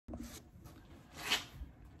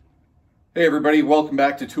Hey everybody, welcome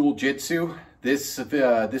back to Tooljitsu.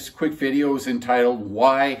 This quick video is entitled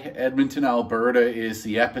Why Edmonton, Alberta is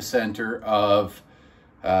the Epicenter of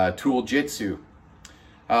Tooljitsu.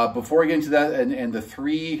 Before I get into that and the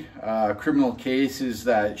three criminal cases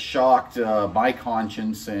that shocked my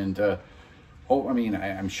conscience and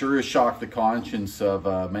I'm sure it shocked the conscience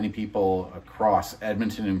of many people across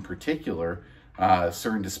Edmonton in particular.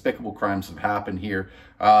 Certain despicable crimes have happened here.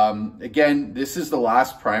 Again, this is the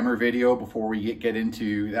last primer video before we get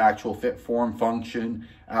into the actual fit, form, function,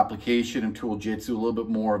 application of Tooljitsu, a little bit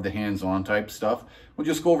more of the hands-on type stuff. We'll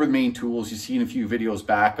just go over the main tools. You've seen a few videos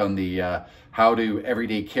back on the how to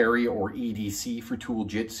everyday carry or EDC for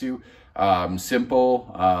Tooljitsu.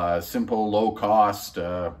 Simple, low cost,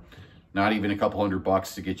 not even a couple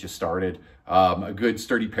 $100 to get you started. A good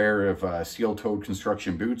sturdy pair of steel-toed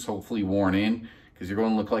construction boots, hopefully worn in, because you're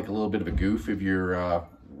going to look like a little bit of a goof if you're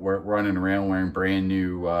running around wearing brand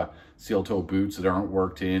new steel-toed boots that aren't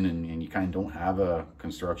worked in and you kind of don't have a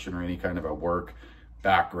construction or any kind of a work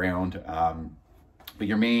background. But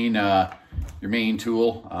your main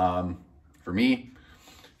tool, for me,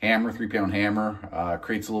 hammer, 3-pound hammer,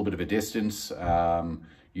 creates a little bit of a distance.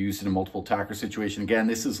 Used in a multiple attacker situation. Again,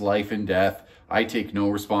 this is life and death. I take no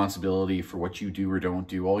responsibility for what you do or don't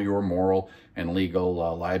do. All your moral and legal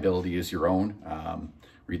liability is your own.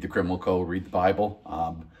 Read the criminal code, read the Bible.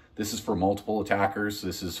 This is for multiple attackers.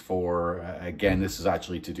 This is for, again, this is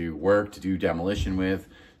actually to do work, to do demolition with,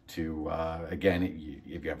 to, again,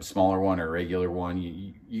 if you have a smaller one or a regular one,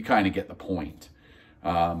 you kind of get the point.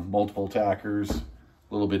 Multiple attackers, a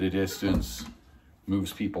little bit of distance,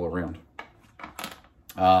 moves people around.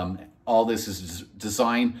 All this is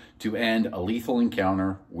designed to end a lethal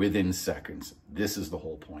encounter within seconds. This is the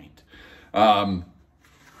whole point.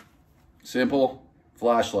 Simple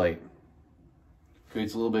flashlight.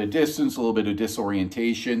 Creates a little bit of distance, a little bit of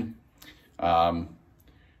disorientation.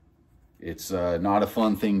 It's not a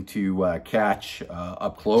fun thing to catch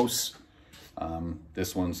up close.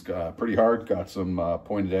 This one's pretty hard, got some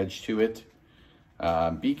pointed edge to it.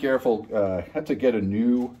 Be careful. Had to get a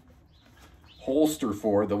new holster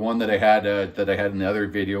for the one that I had in the other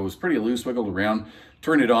video. It was pretty loose, wiggled around,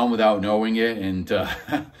 turned it on without knowing it, and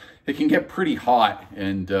it can get pretty hot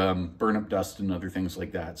and burn up dust and other things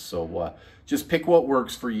like that. So just pick what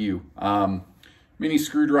works for you. Mini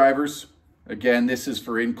screwdrivers, again, this is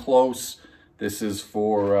for in close. This is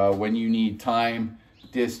for when you need time,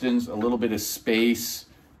 distance, a little bit of space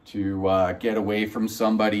to get away from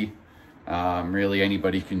somebody. Really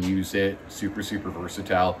anybody can use it. Super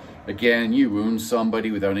versatile. Again, you wound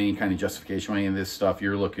somebody without any kind of justification or any of this stuff,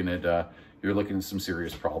 you're looking at some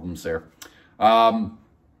serious problems there.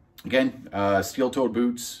 Again, steel-toed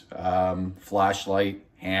boots, flashlight,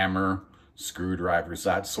 hammer, screwdrivers,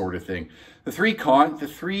 that sort of thing. The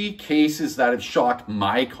three cases that have shocked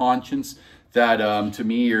my conscience that to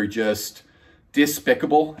me are just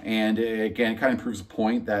despicable, and again, it kind of proves a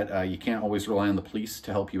point that you can't always rely on the police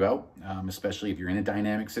to help you out, especially if you're in a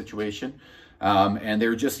dynamic situation. And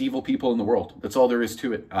they're just evil people in the world. That's all there is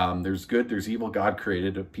to it. There's good, there's evil. God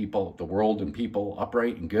created people, the world, and people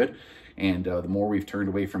upright and good. And the more we've turned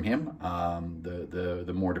away from him,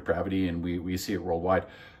 the more depravity, and we see it worldwide.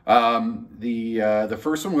 The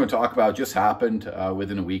first one we're going to talk about just happened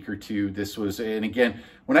within a week or two. This was, and again,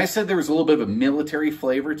 when I said there was a little bit of a military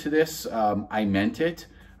flavor to this, I meant it.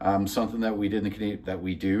 Something that we did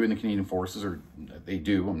we do in the Canadian Forces, or they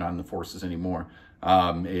do. I'm not in the forces anymore.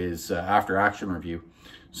 Is after action review.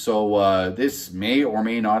 So this may or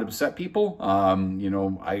may not upset people.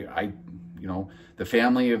 The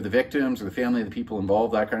family of the victims or the family of the people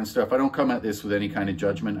involved, that kind of stuff. I don't come at this with any kind of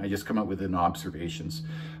judgment. I just come out with observations.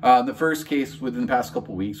 The first case within the past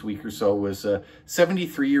couple of weeks, week or so, was a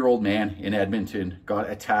 73-year-old man in Edmonton got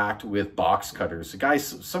attacked with box cutters. The guy,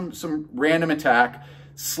 some random attack,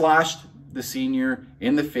 slashed the senior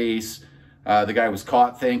in the face. The guy was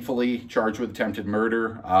caught, thankfully, charged with attempted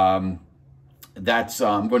murder. I'm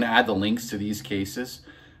going to add the links to these cases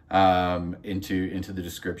into the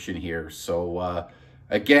description here. So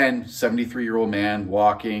again, 73-year-old man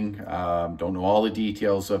walking, don't know all the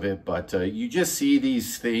details of it, but you just see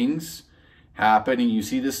these things happen and you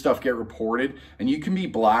see this stuff get reported, and you can be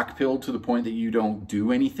black-pilled to the point that you don't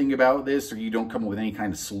do anything about this, or you don't come up with any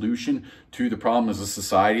kind of solution to the problem as a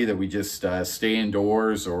society, that we just stay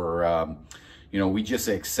indoors, or we just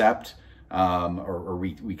accept, or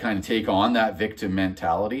we kind of take on that victim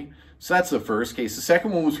mentality. So that's the first case. The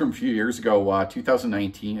second one was from a few years ago,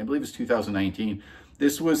 2019. I believe it's 2019.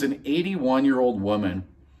 This was an 81-year-old woman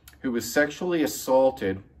who was sexually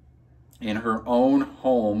assaulted in her own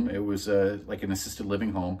home. It was like an assisted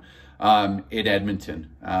living home in Edmonton.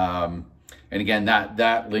 And again,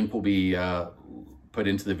 that link will be put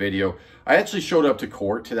into the video. I actually showed up to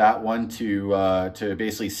court to that one to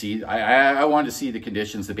basically see, I wanted to see the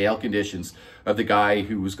conditions, the bail conditions of the guy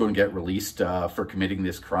who was going to get released for committing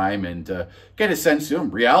this crime, and get a sense to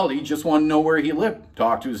him. Reality, just want to know where he lived,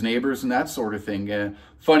 talk to his neighbors and that sort of thing.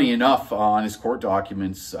 Funny enough, on his court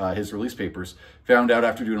documents, his release papers, found out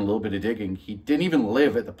after doing a little bit of digging, he didn't even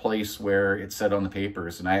live at the place where it said on the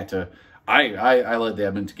papers, and I had to, I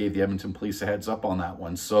let gave the Edmonton police a heads up on that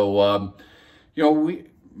one. So, you know,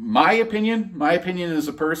 my opinion as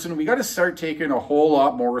a person, we got to start taking a whole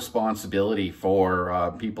lot more responsibility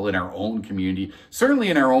for people in our own community, certainly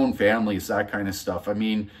in our own families, that kind of stuff. I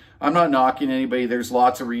mean, I'm not knocking anybody. There's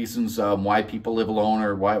lots of reasons why people live alone,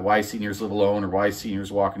 or why seniors live alone, or why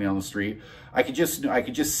seniors walking down the street. I could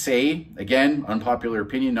just say, again, unpopular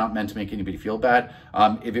opinion, not meant to make anybody feel bad.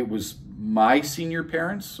 If it was my senior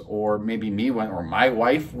parents, or maybe me or my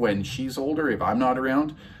wife when she's older, if I'm not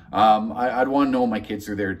around, I'd want to know my kids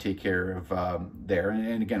are there to take care of there.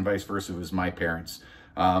 And again, vice versa, it was my parents.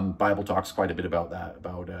 Bible talks quite a bit about that,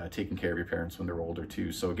 about taking care of your parents when they're older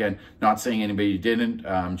too. So again, not saying anybody didn't,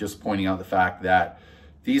 just pointing out the fact that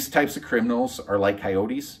these types of criminals are like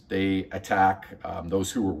coyotes. They attack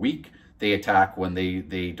those who are weak. They attack when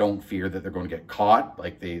they don't fear that they're going to get caught,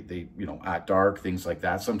 like they you know, at dark, things like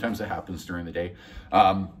that. Sometimes it happens during the day.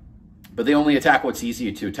 But they only attack what's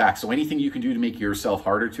easy to attack. So anything you can do to make yourself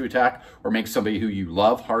harder to attack, or make somebody who you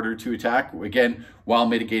love harder to attack, again, while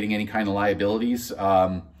mitigating any kind of liabilities,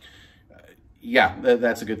 yeah,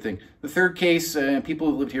 that's a good thing. The third case, people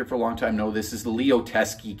who've lived here for a long time know this, is the Leo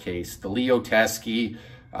Teskey case. The Leo Teskey,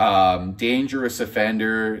 dangerous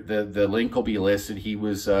offender. The link will be listed. He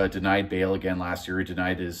was denied bail again last year. He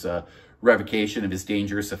denied his revocation of his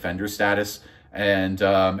dangerous offender status. And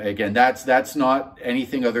again, that's not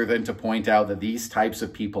anything other than to point out that these types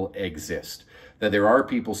of people exist. That there are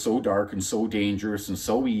people so dark and so dangerous and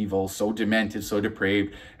so evil, so demented, so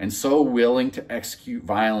depraved, and so willing to execute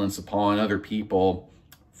violence upon other people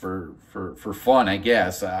for fun, I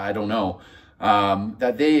guess. I don't know.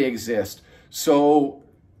 That they exist. So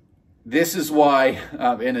this is why,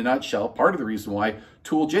 in a nutshell, part of the reason why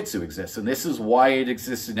Tooljitsu exists, and this is why it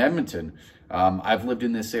exists in Edmonton. I've lived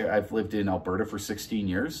in this area. I've lived in Alberta for 16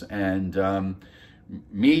 years, and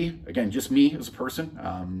me, again, just me as a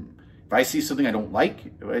person, if I see something I don't like,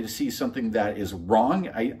 if I see something that is wrong,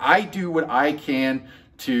 I do what I can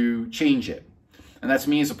to change it. And that's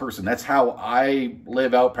me as a person. That's how I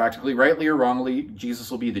live out practically, rightly or wrongly.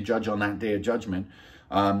 Jesus will be the judge on that day of judgment.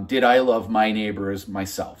 Did I love my neighbor as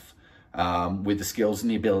myself? With the skills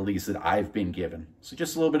and the abilities that I've been given. So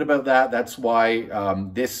just a little bit about that. That's why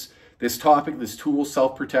this topic, this tool,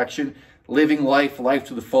 self-protection, living life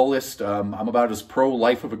to the fullest. I'm about as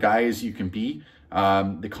pro-life of a guy as you can be.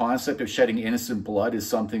 The concept of shedding innocent blood is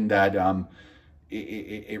something that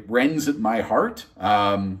it rends at my heart.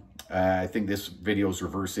 I think this video's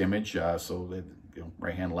reverse image, so that, you know,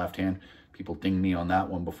 right hand, left hand. People dinged me on that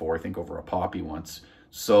one before, I think over a poppy once.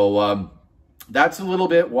 So that's a little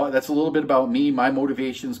bit about me, my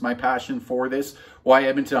motivations, my passion for this, why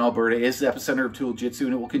Edmonton, Alberta is the epicenter of Tooljitsu,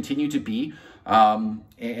 and it will continue to be.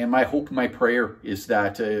 And my hope, my prayer is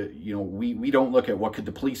that, you know, we don't look at what could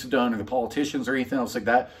the police have done or the politicians or anything else like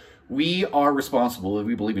that. We are responsible if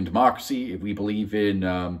we believe in democracy, if we believe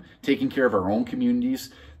in taking care of our own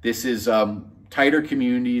communities. This is tighter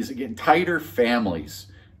communities, again, tighter families.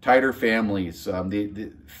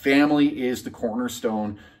 The family is the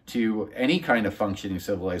cornerstone to any kind of functioning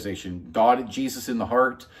civilization. God, Jesus in the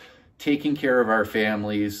heart, taking care of our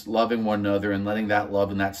families, loving one another, and letting that love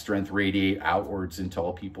and that strength radiate outwards into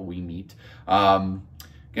all people we meet.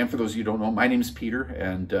 Again, for those of you who don't know, my name is Peter,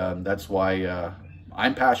 and that's why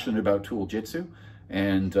I'm passionate about Tooljitsu,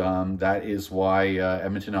 and that is why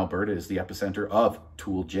Edmonton, Alberta is the epicenter of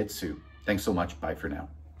Tooljitsu. Thanks so much. Bye for now.